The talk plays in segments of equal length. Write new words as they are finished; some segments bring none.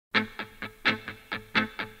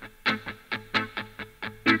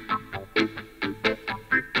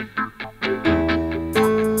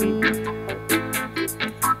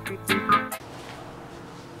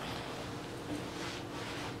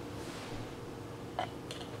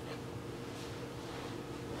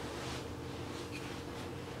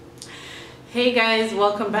Hey guys,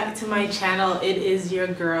 welcome back to my channel. It is your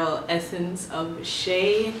girl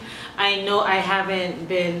Essenceofshay. I know I haven't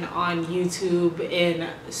been on YouTube in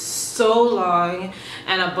so long,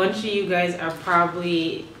 and a bunch of you guys are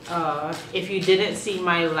probably if you didn't see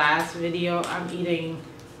my last video, I'm eating,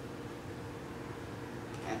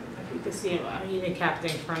 I don't know if you can see it, I'm eating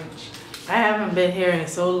Captain Crunch. I haven't been here in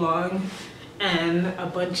so long, and a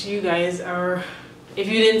bunch of you guys are, if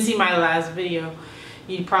you didn't see my last video,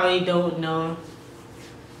 you probably don't know,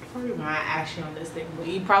 probably not actually on this thing, but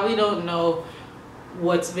you probably don't know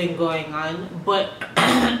what's been going on. But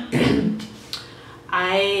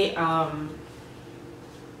I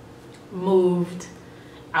moved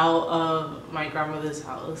out of my grandmother's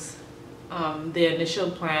house. The initial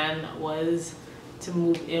plan was to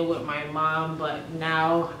move in with my mom, but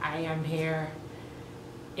now I am here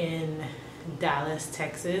in Dallas,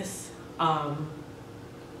 Texas.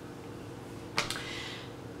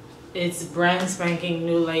 It's brand spanking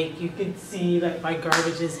new. Like, you could see like my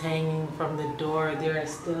garbage is hanging from the door. There are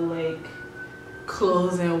still like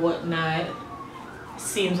clothes and whatnot.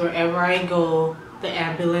 Seems wherever I go, the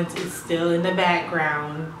ambulance is still in the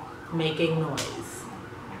background making noise.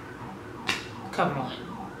 Come on.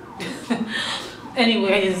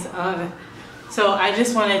 Anyways, so I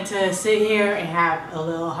just wanted to sit here and have a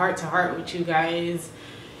little heart-to-heart with you guys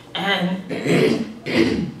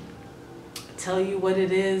and tell you what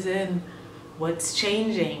it is and what's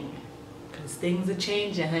changing, because things are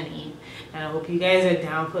changing, honey, and I hope you guys are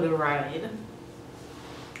down for the ride.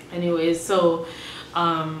 Anyways, so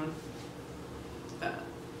I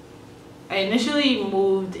initially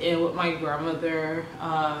moved in with my grandmother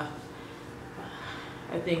I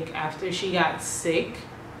think after she got sick.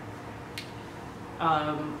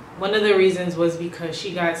 One of the reasons was because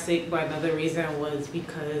she got sick, but another reason was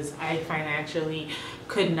because I financially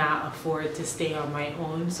could not afford to stay on my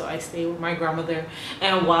own, so I stayed with my grandmother.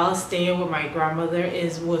 And while staying with my grandmother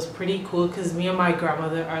was pretty cool, because me and my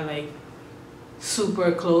grandmother are like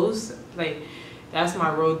super close. Like, that's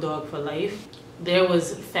my road dog for life. There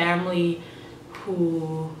was family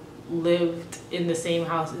who lived in the same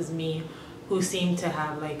house as me who seemed to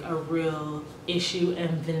have like a real issue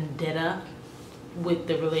and vendetta with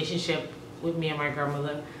the relationship with me and my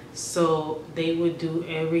grandmother. So they would do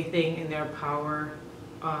everything in their power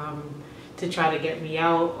to try to get me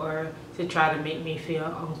out or to try to make me feel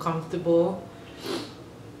uncomfortable.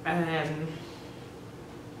 And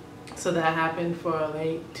so that happened for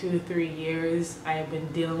like 2 to 3 years. I have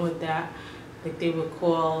been dealing with that. Like, they would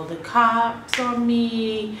call the cops on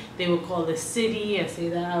me, they would call the city and say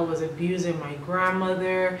that I was abusing my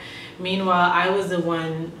grandmother. Meanwhile, I was the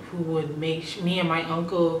one who would make me and my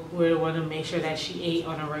uncle were the one to make sure that she ate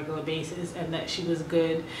on a regular basis and that she was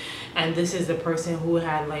good. And this is the person who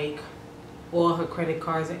had like all her credit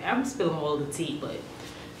cards. I'm spilling all the tea, but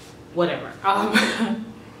whatever.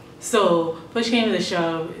 So push came to the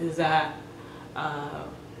shove is that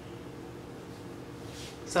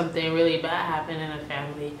something really bad happened in the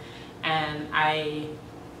family, and I,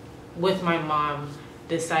 with my mom,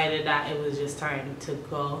 decided that it was just time to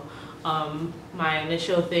go. My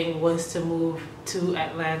initial thing was to move to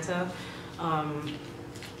Atlanta,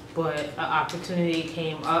 but an opportunity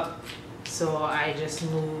came up, so I just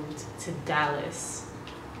moved to Dallas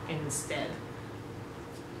instead.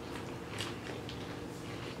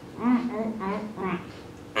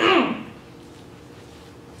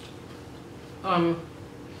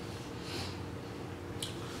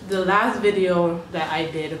 The last video that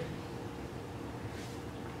I did,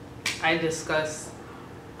 I discussed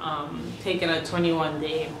taking a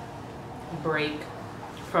 21-day break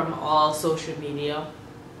from all social media.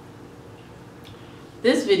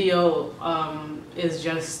 This video is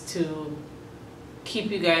just to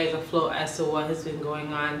keep you guys afloat as to what has been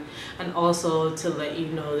going on, and also to let you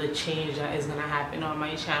know the change that is going to happen on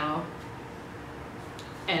my channel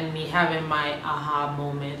and me having my aha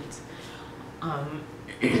moment.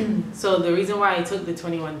 So the reason why I took the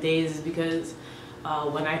 21 days is because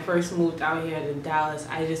when I first moved out here to Dallas,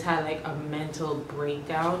 I just had like a mental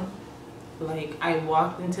breakdown. Like, I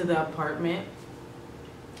walked into the apartment,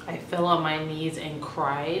 I fell on my knees and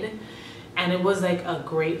cried, and it was like a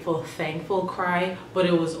grateful, thankful cry, but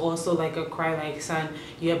it was also like a cry like, son,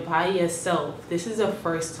 you're by yourself. This is the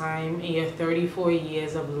first time in your 34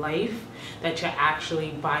 years of life that you're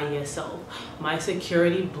actually by yourself. My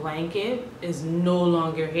security blanket is no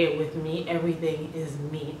longer here with me. Everything is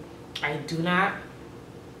me. I do not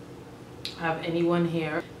have anyone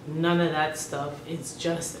here. None of that stuff. It's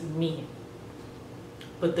just me.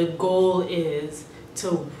 But the goal is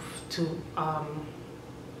to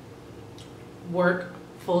work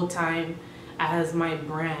full-time as my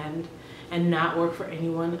brand and not work for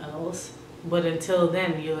anyone else. But until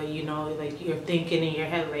then, you're like, you know, like you're thinking in your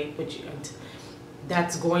head, like, but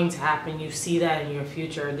that's going to happen. You see that in your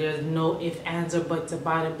future. There's no ifs, ands, or buts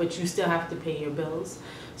about it, but you still have to pay your bills.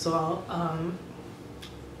 So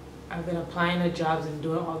I've been applying to jobs and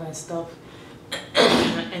doing all that stuff.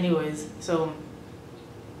 Anyways, so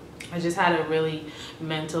I just had a really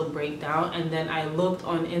mental breakdown, and then I looked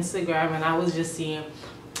on Instagram and I was just seeing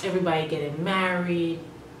everybody getting married,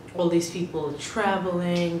 all these people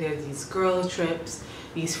traveling, there's these girl trips,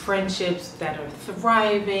 these friendships that are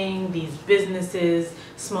thriving, these businesses,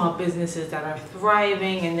 small businesses that are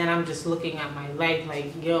thriving, and then I'm just looking at my life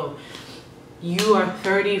like, yo, you are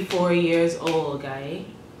 34 years old, guy.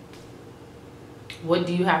 What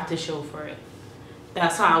do you have to show for it?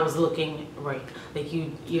 That's how I was looking, right? Like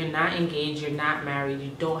you're not engaged, you're not married,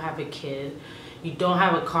 you don't have a kid, you don't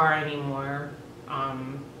have a car anymore,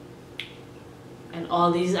 and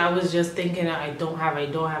all these, I was just thinking that I don't have,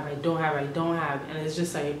 and it's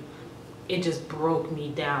just like, it just broke me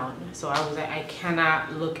down. So I was like, I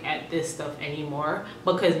cannot look at this stuff anymore,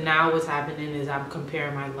 because now what's happening is I'm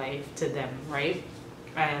comparing my life to them, right?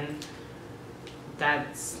 And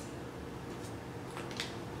that's,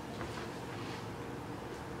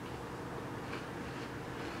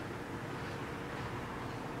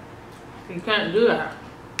 you can't do that.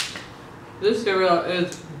 This cereal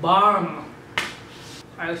is bomb.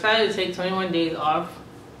 I decided to take 21 days off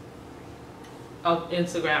of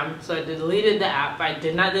Instagram, so I deleted the app. I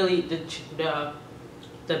did not delete the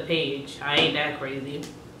page. I ain't that crazy.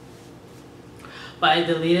 But I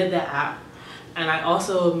deleted the app, and I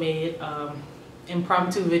also made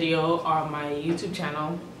impromptu video on my YouTube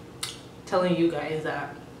channel telling you guys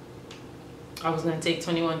that I was gonna take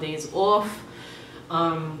 21 days off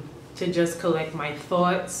to just collect my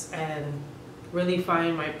thoughts and really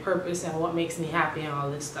find my purpose and what makes me happy and all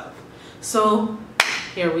this stuff. So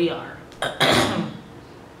here we are.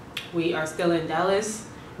 We are still in Dallas.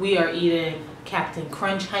 We are eating Captain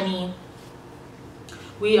Crunch honey.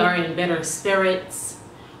 We are in better spirits.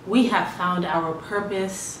 We have found our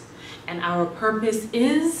purpose, and our purpose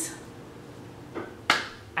is,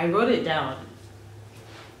 I wrote it down.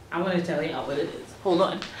 I want to tell you what it is. Hold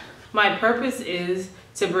on. My purpose is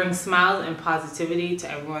to bring smiles and positivity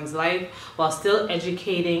to everyone's life while still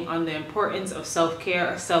educating on the importance of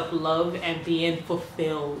self-care, self-love, and being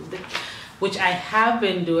fulfilled, which I have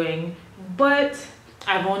been doing, but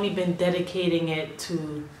I've only been dedicating it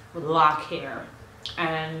to lock hair.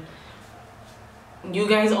 And you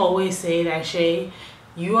guys always say that, Shay,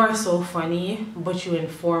 you are so funny, but you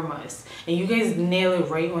inform us. And you guys nail it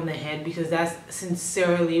right on the head, because that's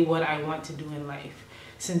sincerely what I want to do in life.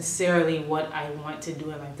 Sincerely what I want to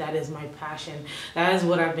do in life. That is my passion. That is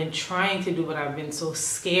what I've been trying to do, but I've been so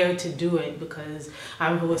scared to do it because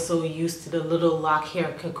I was so used to the little lock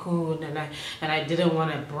hair cocoon, and I didn't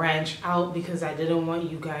want to branch out because I didn't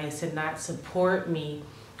want you guys to not support me,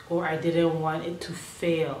 or I didn't want it to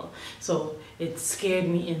fail. So it scared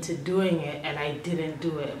me into doing it, and I didn't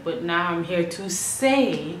do it. But now I'm here to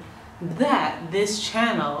say that this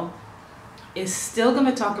channel is still going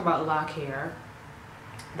to talk about lock hair.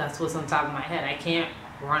 That's what's on top of my head. I can't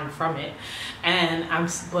run from it. And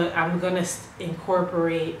but I'm gonna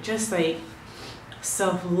incorporate just like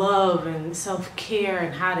self-love and self-care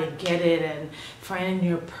and how to get it, and finding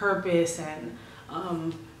your purpose, and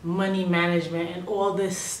money management, and all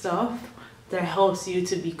this stuff that helps you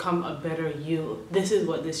to become a better you. This is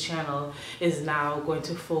what this channel is now going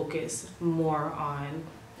to focus more on,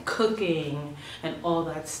 cooking and all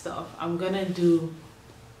that stuff. I'm gonna do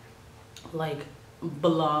like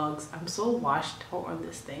vlogs. I'm so washed out on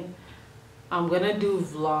this thing. I'm gonna do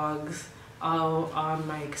vlogs on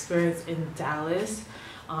my experience in Dallas.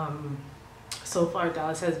 So far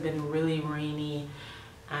Dallas has been really rainy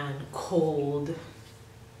and cold.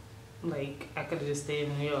 Like I could have just stayed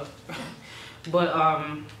in New York. but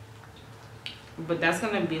that's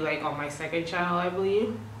gonna be like on my second channel, I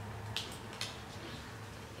believe.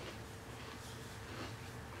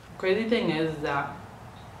 Crazy thing is that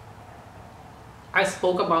I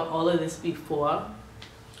spoke about all of this before,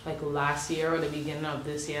 like last year or the beginning of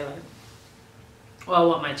this year. Like, well, I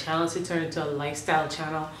want my channel to turn into a lifestyle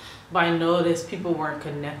channel, but I noticed people weren't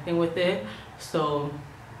connecting with it, so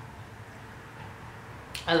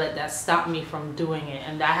I let that stop me from doing it.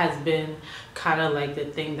 And that has been kind of like the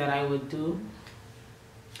thing that I would do.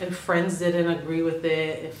 If friends didn't agree with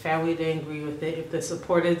it, if family didn't agree with it, if the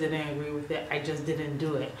supporters didn't agree with it, I just didn't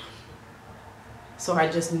do it. So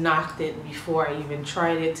I just knocked it before I even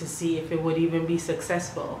tried it to see if it would even be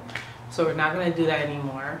successful. So we're not going to do that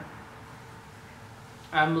anymore.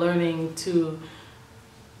 I'm learning to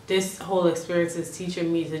this whole experience is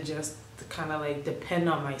teaching me to just kind of like depend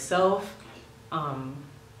on myself, not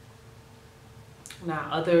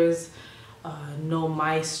others, know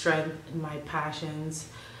my strength and my passions.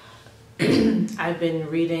 I've been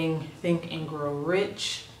reading Think and Grow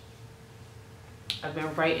Rich. I've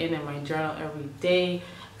been writing in my journal every day.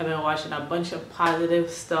 I've been watching a bunch of positive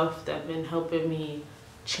stuff that's been helping me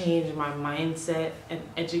change my mindset and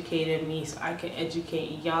educated me so I can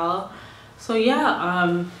educate y'all. So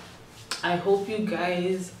yeah, I hope you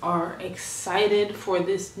guys are excited for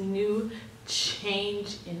this new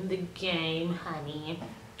change in the game, honey.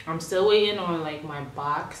 I'm still waiting on like my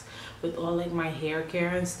box with all like my hair care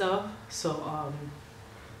and stuff. So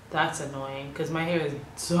that's annoying because my hair is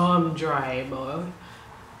dumb dry, bro.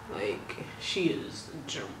 Like she is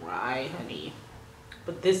dry, honey.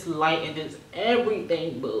 But this light is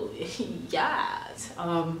everything, boo. Yes.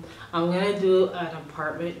 I'm gonna do an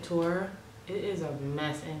apartment tour. It is a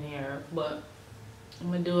mess in here, but I'm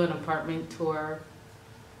gonna do an apartment tour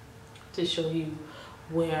to show you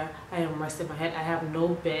where I am resting my head. I have no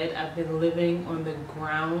bed. I've been living on the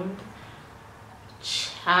ground.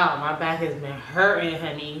 Child, my back has been hurting,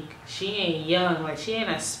 honey. She ain't young. Like, she ain't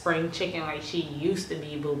a spring chicken like she used to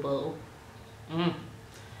be, boo-boo.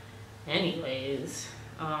 Anyways,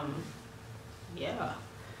 yeah.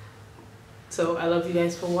 So I love you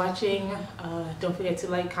guys for watching. Don't forget to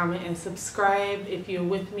like, comment, and subscribe if you're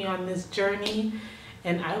with me on this journey.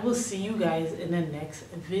 And I will see you guys in the next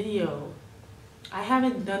video. I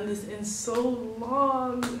haven't done this in so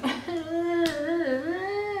long.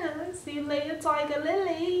 See you later,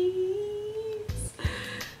 Tigerlilees.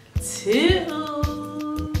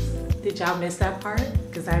 Toodles. Did y'all miss that part?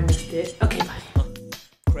 Because I missed it. Okay, bye.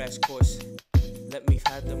 Crash course. Let me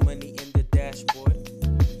hide the money in the dashboard.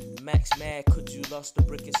 Max mad, could you lost the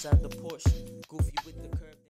brick inside the Porsche? Goofy with the curve.